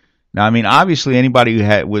 Now, I mean, obviously anybody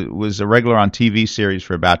who was a regular on TV series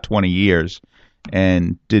for about 20 years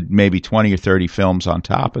and did maybe 20 or 30 films on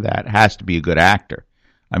top of that has to be a good actor.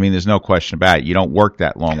 I mean, there's no question about it. You don't work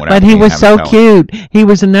that long without. But he was so cute. He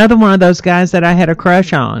was another one of those guys that I had a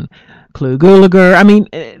crush on. Clu Gulager. I mean,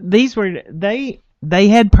 they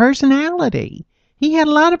had personality. He had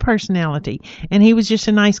a lot of personality, and he was just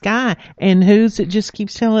a nice guy. And who's it just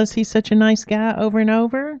keeps telling us he's such a nice guy over and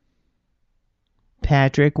over?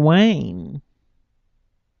 Patrick Wayne.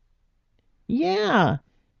 Yeah,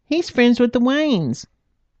 he's friends with the Waynes.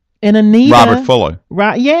 And Anita. Robert Fuller.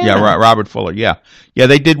 Right, yeah. Yeah, Robert Fuller, yeah. Yeah,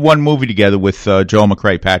 they did one movie together with Joel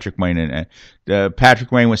McCrea, Patrick Wayne. And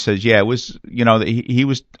Patrick Wayne says, yeah, it was, he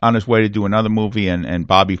was on his way to do another movie, and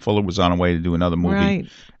Bobby Fuller was on his way to do another movie. Right.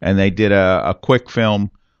 And they did a quick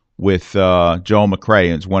film with Joel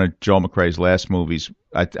McCrea. It's one of Joel McCrea's last movies.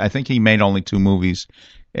 I think he made only 2 movies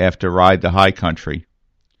after Ride the High Country.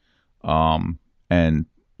 And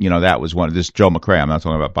that was one of this Joel McCrea. I'm not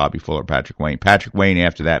talking about Bobby Fuller, Patrick Wayne. Patrick Wayne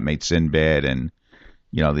after that made Sinbad and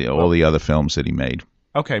all the other films that he made.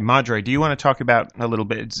 Okay, Madre, do you want to talk about a little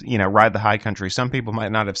bit, Ride the High Country? Some people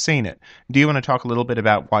might not have seen it. Do you want to talk a little bit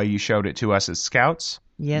about why you showed it to us as scouts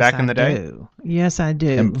back in the day? Yes, I do.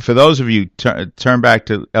 And for those of you, turn back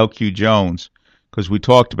to L.Q. Jones, because we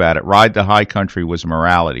talked about it. Ride the High Country was a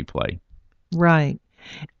morality play. Right.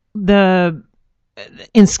 In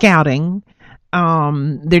scouting, there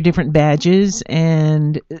are different badges,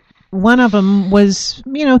 and one of them was,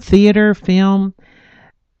 theater, film,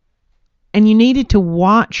 and you needed to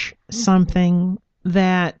watch something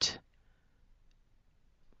that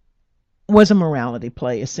was a morality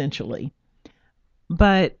play, essentially.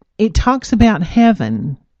 But it talks about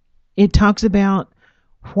heaven. It talks about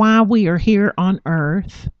why we are here on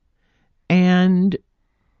earth, and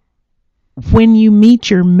when you meet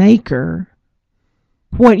your maker,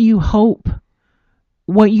 what you hope.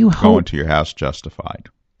 Go into your house justified.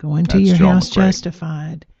 Go into your house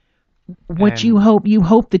justified. What you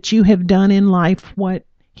hope that you have done in life what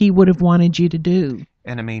he would have wanted you to do.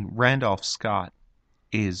 And I mean, Randolph Scott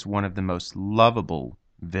is one of the most lovable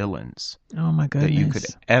villains oh my goodness. that you could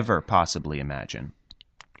ever possibly imagine.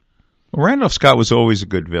 Well, Randolph Scott was always a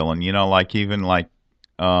good villain, even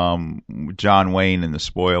John Wayne in The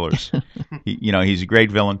Spoilers. He's a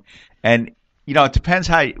great villain. And it depends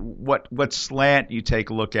what slant you take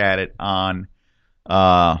a look at it on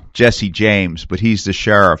Jesse James, but he's the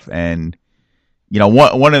sheriff. And,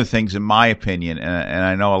 one of the things, in my opinion, and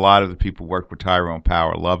I know a lot of the people who worked with Tyrone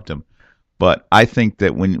Power loved him, but I think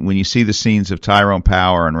that when you see the scenes of Tyrone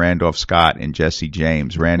Power and Randolph Scott and Jesse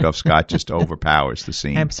James, Randolph Scott just overpowers the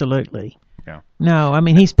scene. Absolutely. Yeah. No, I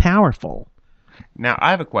mean, he's powerful. Now,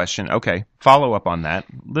 I have a question. Okay, follow up on that.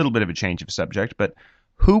 A little bit of a change of subject, but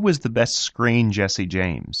who was the best screen Jesse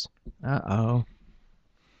James? Uh-oh.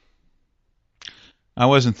 I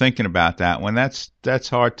wasn't thinking about that one. That's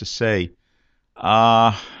hard to say.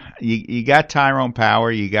 You got Tyrone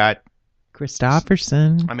Power. You got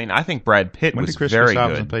Christopherson. I mean, I think Brad Pitt When was did Chris very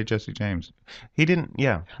Christopherson good. play Jesse James? He didn't.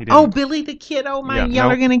 Yeah, he didn't. Oh, Billy the Kid. Oh my,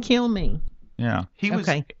 y'all are gonna kill me. Yeah, he was.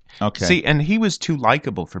 Okay. Okay. See, and he was too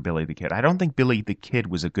likable for Billy the Kid. I don't think Billy the Kid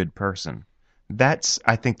was a good person. That's,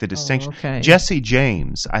 I think, the distinction. okay. Jesse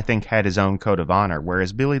James, I think, had his own code of honor,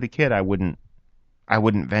 whereas Billy the Kid, I wouldn't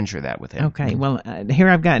venture that with him. Okay, well, here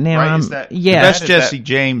I've got now. Right, is that- yeah, The best Jesse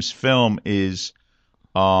James film is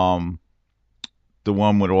the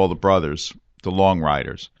one with all the brothers, The Long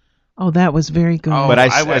Riders. Oh, that was very good. Oh, But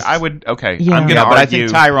I would. Okay, Yeah. I'm gonna but I argue.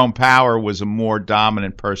 think Tyrone Power was a more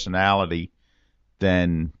dominant personality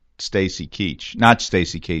than Stacy Keach. Not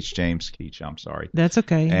Stacy Keach, James Keach. I'm sorry. That's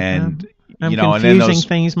okay. And I'm you know, and confusing then those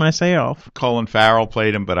things myself. Colin Farrell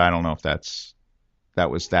played him, but I don't know if that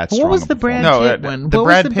was that What strong. was a the Brad performance. Pitt one? The What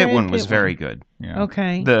was Brad the Pitt Brad one was Pitt very one? good. Yeah.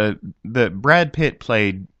 Okay. The Brad Pitt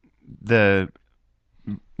played the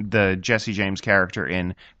Jesse James character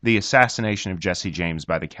in The Assassination of Jesse James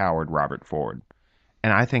by the coward Robert Ford.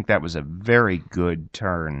 And I think that was a very good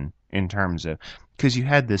turn in terms of, because you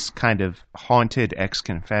had this kind of haunted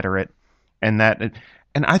ex-Confederate, and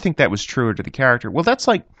I think that was truer to the character. Well, that's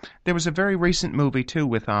like, there was a very recent movie too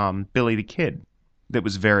with Billy the Kid that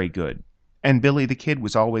was very good. And Billy the Kid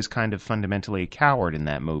was always kind of fundamentally a coward in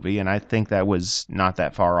that movie, and I think that was not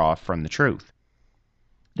that far off from the truth.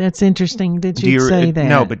 That's interesting that you'd say that.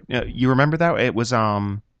 No, but you remember that? It was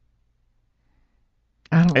I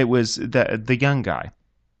don't. it was the young guy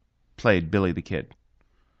played Billy the Kid.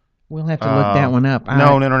 We'll have to look that one up.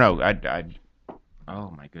 No. I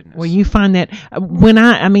oh my goodness. Well, you find that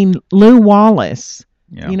I mean, Lou Wallace.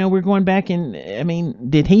 Yeah. You know, we're going back and I mean,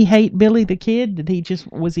 did he hate Billy the Kid?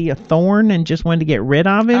 Was he a thorn and just wanted to get rid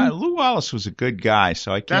of him? Lou Wallace was a good guy,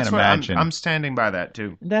 so I can't That's what imagine. I'm standing by that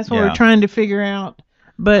too. That's what we're trying to figure out.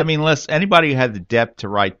 But I mean, anybody who had the depth to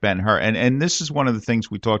write Ben-Hur, and this is one of the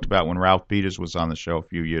things we talked about when Ralph Peters was on the show a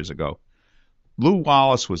few years ago. Lou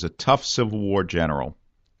Wallace was a tough Civil War general.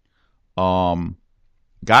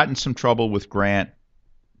 Got in some trouble with Grant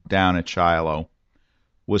down at Shiloh.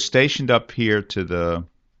 Was stationed up here to the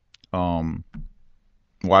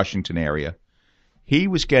Washington area. He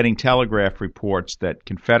was getting telegraph reports that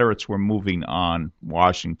Confederates were moving on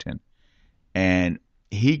Washington, and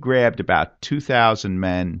he grabbed about 2,000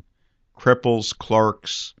 men, cripples,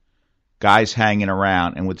 clerks, guys hanging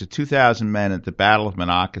around, and with the 2,000 men at the Battle of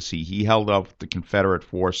Monocacy, he held up the Confederate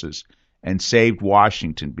forces and saved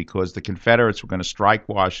Washington because the Confederates were going to strike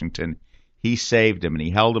Washington. He saved them, and he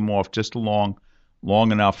held them off just long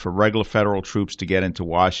enough for regular federal troops to get into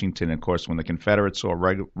Washington. And of course, when the Confederates saw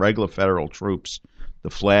regular federal troops, the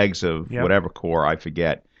flags of whatever corps, I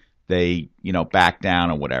forget, they, backed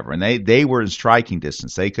down or whatever. And they were in striking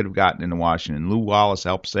distance. They could have gotten into Washington. Lew Wallace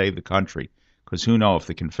helped save the country because who knows, if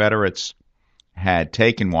the Confederates had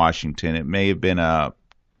taken Washington, it may have been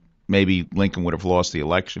maybe Lincoln would have lost the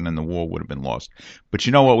election and the war would have been lost. But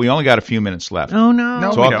you know what? We only got a few minutes left. Oh, no. No,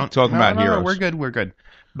 we don't. Talking about heroes. No, we're good.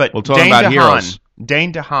 But we'll talk Dane about DeHaan, heroes.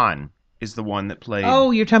 Dane DeHaan is the one that played.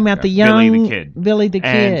 Oh, you're talking about the young Billy the Kid. Billy the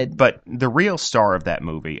Kid. But the real star of that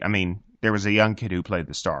movie, I mean, there was a young kid who played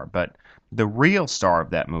the star, but the real star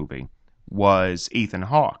of that movie was Ethan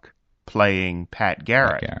Hawke playing Pat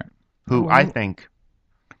Garrett, who I think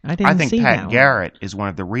see that Pat one. Garrett is one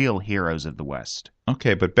of the real heroes of the West.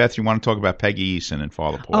 Okay, but Beth, you want to talk about Peggy Eason and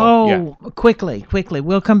Father Paul? Oh, quickly.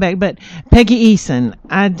 We'll come back. But Peggy Eason,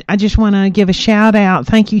 I just want to give a shout out.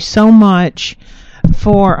 Thank you so much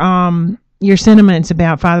for your sentiments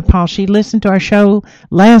about Father Paul. She listened to our show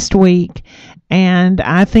last week, and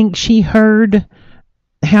I think she heard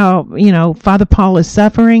how, Father Paul is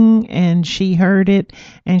suffering, and she heard it,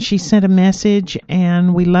 and she sent a message,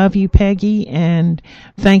 and we love you, Peggy, and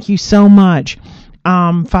thank you so much.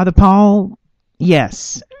 Father Paul,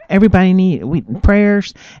 yes, everybody needs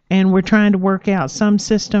prayers, and we're trying to work out some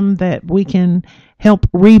system that we can help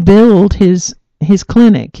rebuild his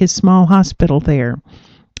clinic, his small hospital there.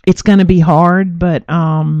 It's going to be hard, but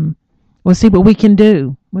we'll see what we can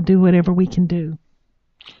do. We'll do whatever we can do.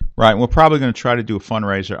 Right. We're probably going to try to do a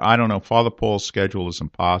fundraiser. I don't know. Father Paul's schedule is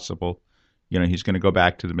impossible. He's going to go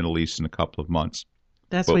back to the Middle East in a couple of months.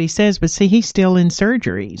 That's what he says. But see, he's still in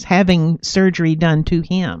surgeries, having surgery done to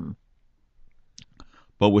him.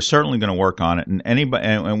 But we're certainly going to work on it.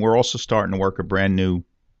 And we're also starting to work a brand new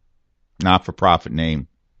not-for-profit name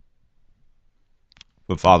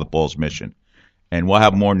for Father Paul's mission. And we'll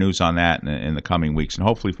have more news on that in the coming weeks. And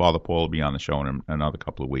hopefully Father Paul will be on the show in another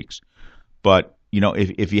couple of weeks. But,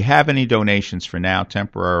 if you have any donations for now,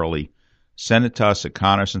 temporarily, send it to us at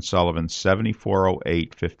Connors & Sullivan,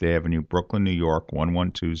 7408 Fifth Avenue, Brooklyn, New York,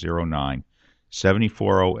 11209,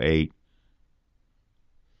 7408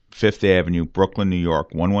 5th Avenue, Brooklyn, New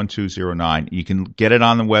York, 11209. You can get it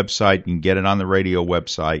on the website. You can get it on the radio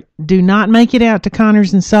website. Do not make it out to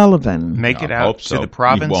Connors and Sullivan. Make it out to the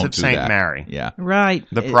province of St. Mary. Yeah. Right.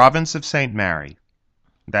 The province of St. Mary.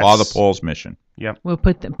 That's Father Paul's Mission. Yep. We'll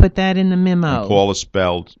put that in the memo. And Paul is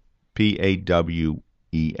spelled Pawel.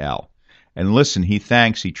 And listen, he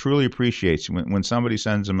truly appreciates when somebody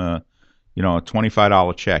sends him a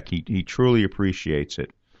 $25 check. He truly appreciates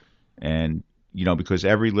it. And because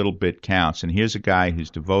every little bit counts. And here's a guy who's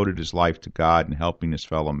devoted his life to God and helping his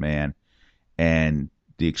fellow man. And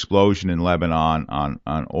the explosion in Lebanon on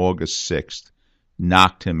August 6th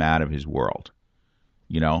knocked him out of his world.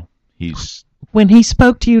 He's... When he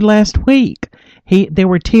spoke to you last week, there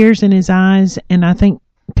were tears in his eyes, and I think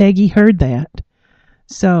Peggy heard that.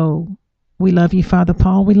 So we love you, Father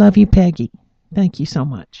Paul. We love you, Peggy. Thank you so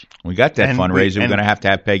much. We got that fundraiser. We're going to have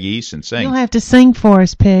Peggy Easton sing. You'll have to sing for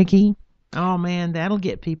us, Peggy. Oh, man, that'll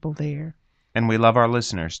get people there. And we love our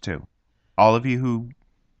listeners, too. All of you who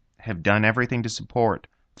have done everything to support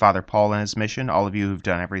Father Paul and his mission, all of you who've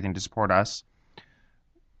done everything to support us,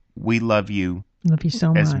 we love you. Love you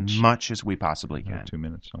so as much as we possibly can. 2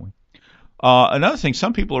 minutes, don't we? Another thing,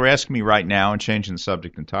 some people are asking me right now, and changing the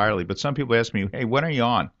subject entirely, but some people ask me, hey, when are you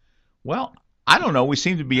on? Well, I don't know. We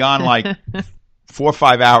seem to be on like 4 or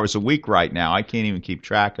 5 hours a week right now. I can't even keep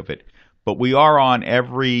track of it. But we are on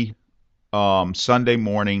every Sunday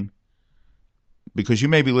morning, because you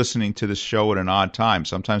may be listening to this show at an odd time.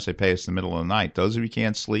 Sometimes they pay us in the middle of the night. Those of you who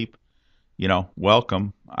can't sleep,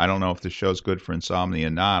 welcome. I don't know if the show's good for insomnia or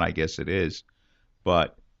not. I guess it is.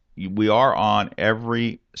 But we are on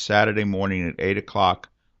every Saturday morning at 8 o'clock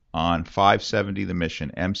on 570 The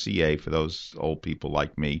Mission, MCA, for those old people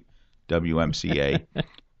like me, WMCA.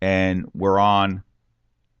 And we're on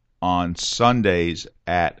Sundays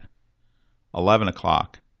at 11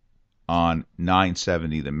 o'clock on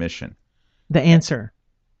 970 The Mission. The Answer.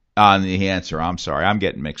 On The Answer. I'm sorry. I'm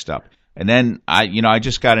getting mixed up. And then I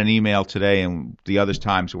just got an email today, and the other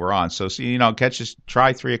times we're on. So, catch us,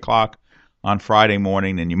 try 3 o'clock on Friday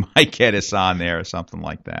morning, and you might get us on there or something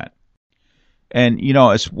like that. And,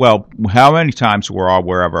 as well, how many times we're on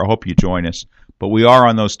wherever, I hope you join us. But we are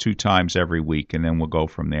on those 2 times every week, and then we'll go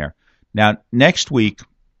from there. Now, next week,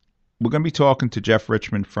 we're going to be talking to Jeff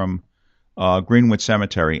Richmond from Greenwood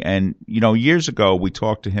Cemetery. And, years ago, we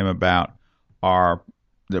talked to him about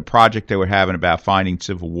the project they were having about finding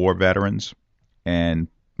Civil War veterans and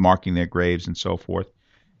marking their graves and so forth.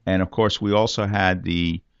 And, of course, we also had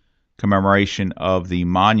the commemoration of the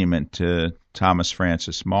monument to Thomas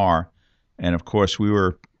Francis Meagher. And, of course, we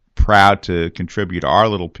were proud to contribute our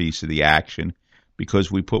little piece of the action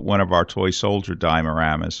because we put one of our toy soldier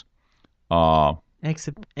dioramas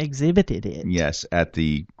exhibited it. Yes, at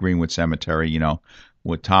the Greenwood Cemetery,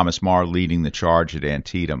 with Thomas Meagher leading the charge at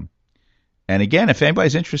Antietam. And, again, if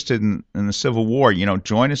anybody's interested in the Civil War,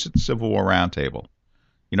 join us at the Civil War Roundtable.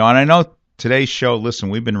 And I know today's show, listen,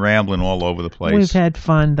 we've been rambling all over the place. We've had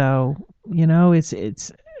fun, though.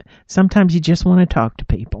 It's sometimes you just want to talk to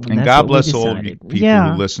people. And God bless all of you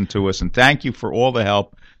people who listen to us. And thank you for all the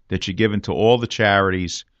help that you're giving to all the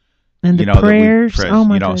charities. And the prayers. Oh,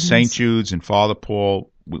 my goodness. St. Jude's and Father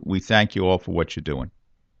Paul. We thank you all for what you're doing.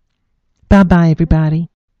 Bye-bye, everybody.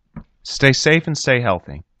 Stay safe and stay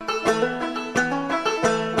healthy.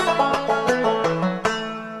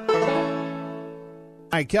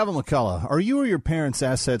 Hi, Kevin McCullough. Are you or your parents'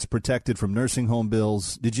 assets protected from nursing home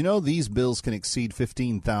bills? Did you know these bills can exceed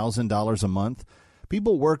 $15,000 a month?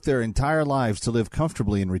 People work their entire lives to live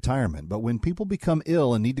comfortably in retirement, but when people become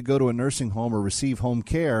ill and need to go to a nursing home or receive home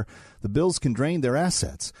care, the bills can drain their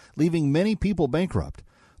assets, leaving many people bankrupt.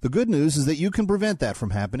 The good news is that you can prevent that from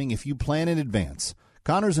happening if you plan in advance.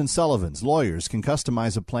 Connors & Sullivan's lawyers can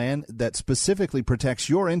customize a plan that specifically protects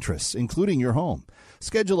your interests, including your home.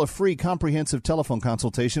 Schedule a free comprehensive telephone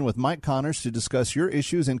consultation with Mike Connors to discuss your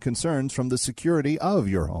issues and concerns from the security of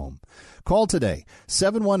your home. Call today,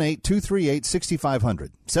 718-238-6500,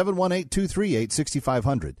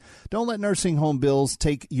 718-238-6500. Don't let nursing home bills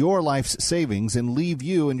take your life's savings and leave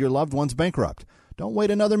you and your loved ones bankrupt. Don't wait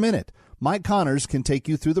another minute. Mike Connors can take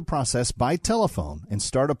you through the process by telephone and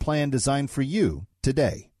start a plan designed for you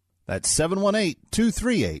today. That's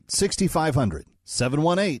 718-238-6500.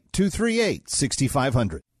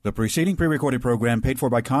 718-238-6500. The preceding pre-recorded program paid for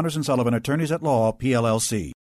by Connors & Sullivan Attorneys at Law, PLLC.